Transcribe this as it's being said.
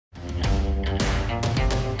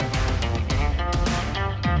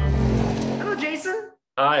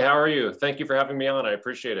Hi, how are you? Thank you for having me on. I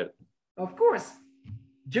appreciate it. Of course.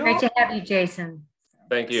 Great Joe? to have you, Jason.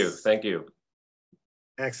 Thank you. Thank you.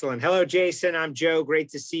 Excellent. Hello, Jason. I'm Joe. Great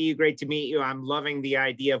to see you. Great to meet you. I'm loving the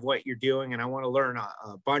idea of what you're doing, and I want to learn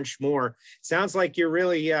a bunch more. Sounds like you're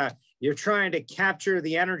really you're trying to capture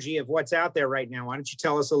the energy of what's out there right now. Why don't you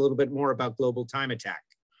tell us a little bit more about Global Time Attack?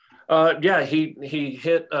 Yeah, he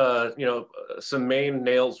hit some main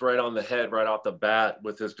nails right on the head right off the bat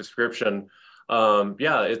with his description.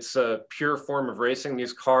 Yeah, it's a pure form of racing.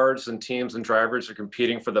 These cars and teams and drivers are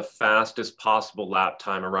competing for the fastest possible lap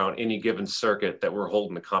time around any given circuit that we're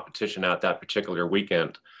holding the competition at that particular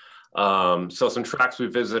weekend. So some tracks we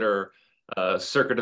visit are Circuit